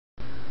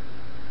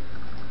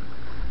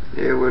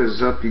Hey, what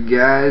is up, you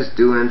guys?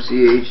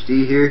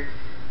 DewMCHD here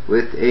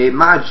with a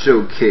mod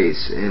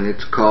showcase, and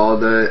it's called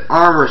the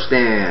Armor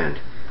Stand.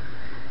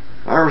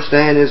 Armor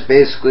Stand is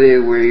basically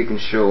where you can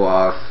show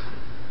off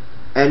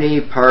any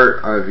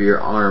part of your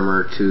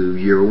armor to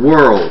your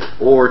world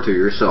or to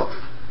yourself,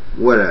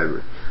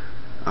 whatever.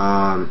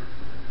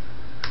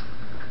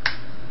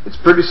 It's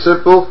pretty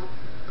simple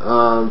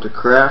to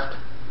craft.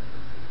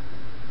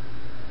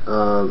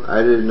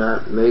 I did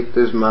not make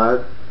this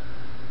mod.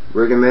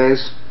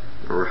 Rigamaze,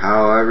 or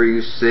however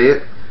you say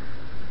it,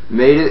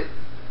 made it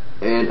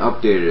and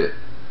updated it.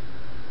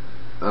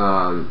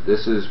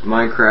 This is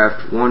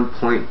Minecraft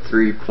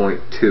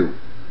 1.3.2.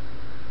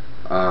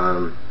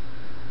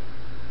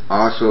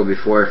 Also,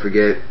 before I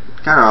forget,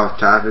 kind of off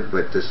topic,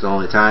 but this is the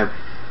only time.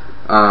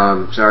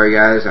 Sorry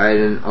guys, I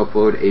didn't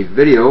upload a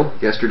video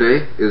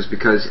yesterday. It was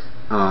because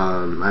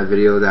my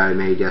video that I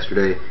made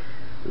yesterday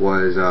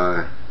was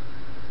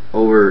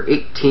over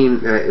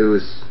 18. It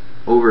was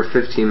over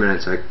 15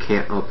 minutes. I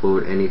can't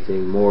upload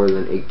anything more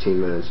than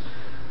 18 minutes.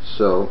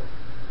 So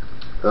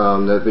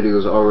that video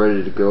is all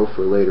ready to go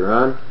for later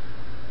on.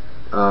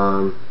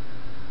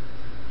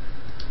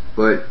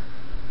 But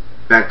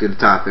back to the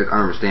topic,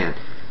 armor stand.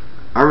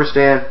 Armor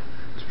stand,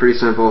 it's pretty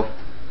simple.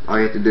 All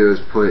you have to do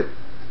is put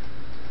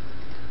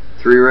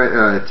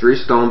three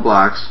stone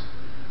blocks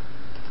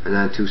and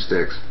then 2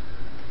 sticks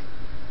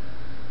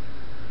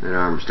in an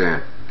armor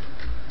stand.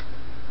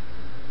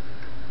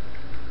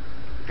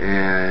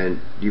 And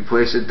you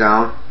place it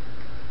down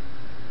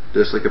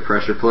just like a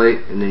pressure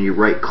plate, and then you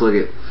right click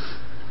it.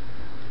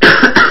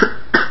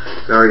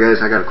 Sorry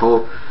guys, I got a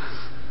cold.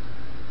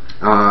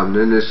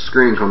 Then this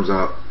screen comes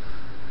up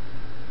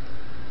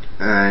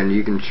and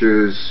you can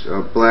choose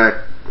a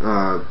black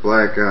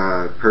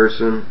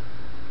person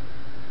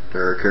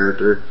or a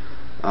character,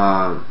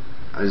 a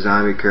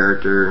zombie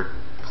character,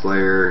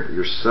 player,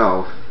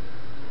 yourself,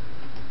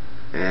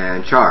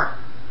 and Char,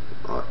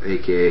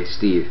 aka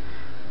Steve.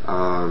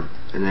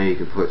 And then you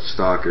can put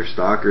Stalker.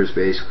 Stalker is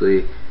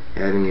basically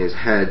having his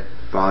head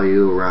follow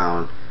you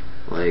around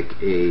like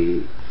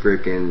a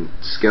freaking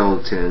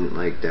skeleton,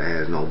 like that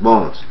has no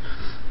bones.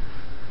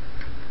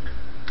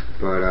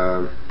 But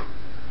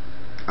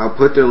I'll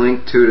put the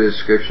link to the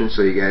description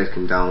so you guys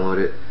can download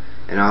it.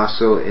 And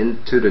also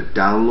into the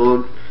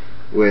download,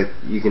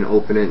 you can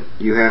open it.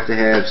 You have to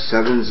have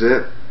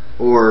 7-zip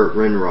or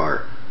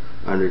WinRAR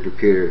on your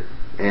computer.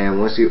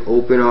 And once you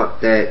open up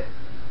that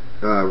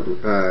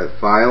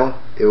file,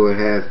 it would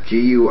have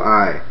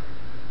GUI.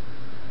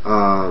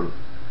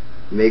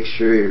 Make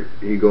sure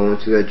you go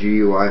into that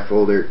GUI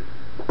folder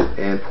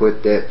and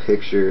put that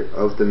picture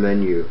of the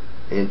menu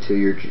into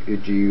your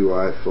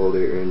GUI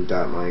folder in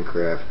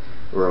 .minecraft,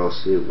 or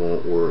else it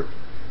won't work.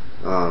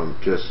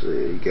 Just so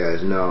you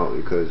guys know,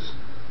 because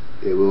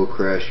it will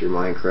crash your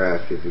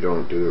Minecraft if you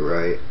don't do it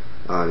right.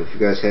 If you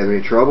guys have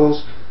any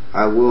troubles,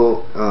 I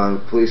will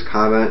please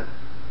comment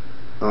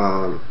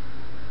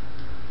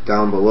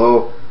down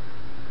below,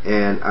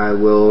 and I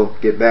will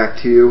get back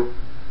to you.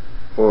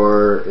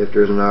 Or if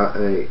there's not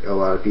a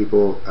lot of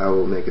people, I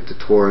will make a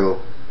tutorial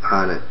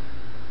on it,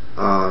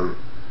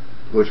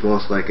 which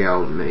most likely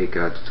I'll make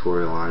a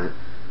tutorial on it,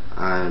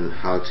 on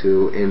how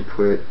to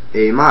input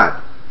a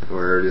mod,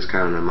 or this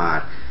kind of a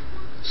mod.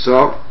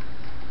 So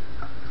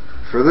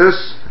for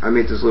this, I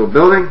made this little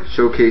building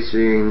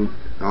showcasing,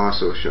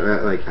 also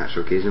not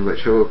showcasing, but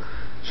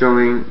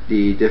showing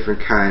the different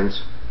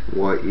kinds,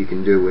 what you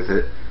can do with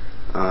it.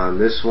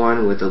 This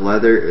one with the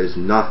leather is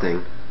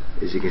nothing.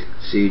 As you can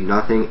see,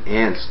 nothing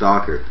and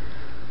Stalker.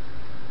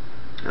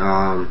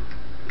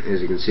 As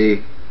you can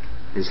see,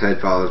 his head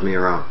follows me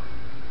around.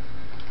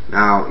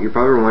 Now you're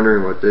probably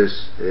wondering what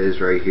this is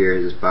right here,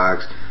 this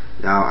box.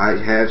 Now I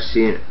have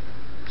seen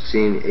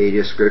a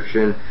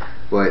description,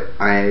 but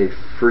I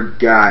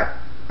forgot.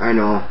 I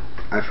know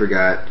I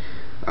forgot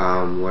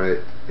what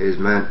it is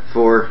meant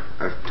for.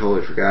 I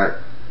totally forgot.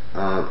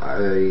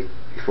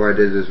 Before I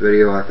did this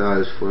video, I thought it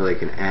was for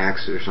like an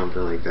axe or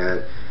something like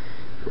that,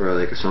 or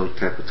like some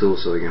type of tool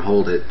so you can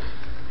hold it,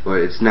 but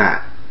it's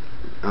not.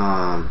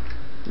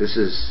 This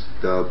is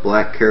the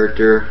black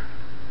character,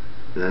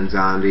 and then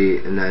zombie,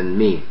 and then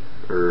me,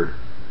 or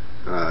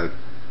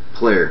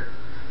player,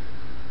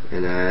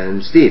 and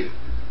then Steve,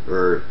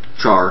 or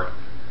Char.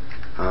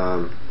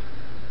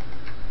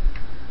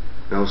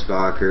 No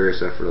Stalker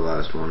except for the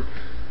last one.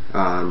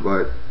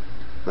 But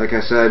like I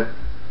said,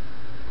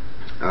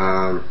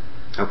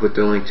 I'll put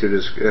the link to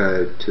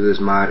this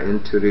mod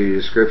into the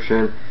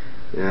description,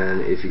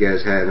 and if you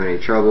guys have any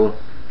trouble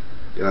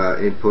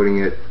inputting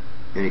it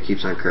and it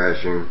keeps on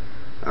crashing,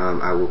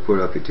 I will put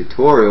up a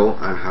tutorial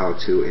on how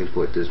to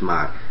input this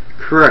mod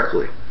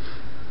correctly,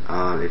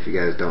 if you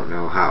guys don't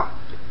know how.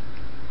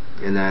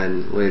 And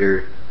then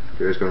later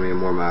there's going to be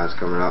more mods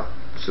coming up,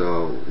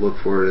 so look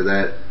forward to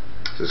that.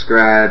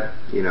 Subscribe,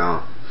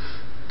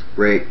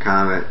 rate,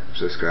 comment,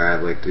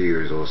 subscribe, like the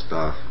usual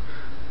stuff.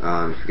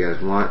 If you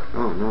guys want,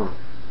 oh no,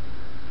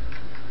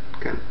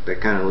 that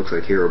kind of looks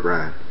like Hero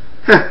Brian.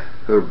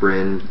 Hero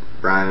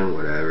Brian,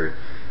 whatever.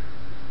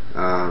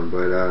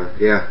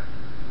 Yeah.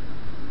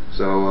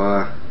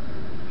 So,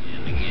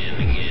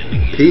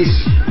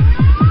 peace.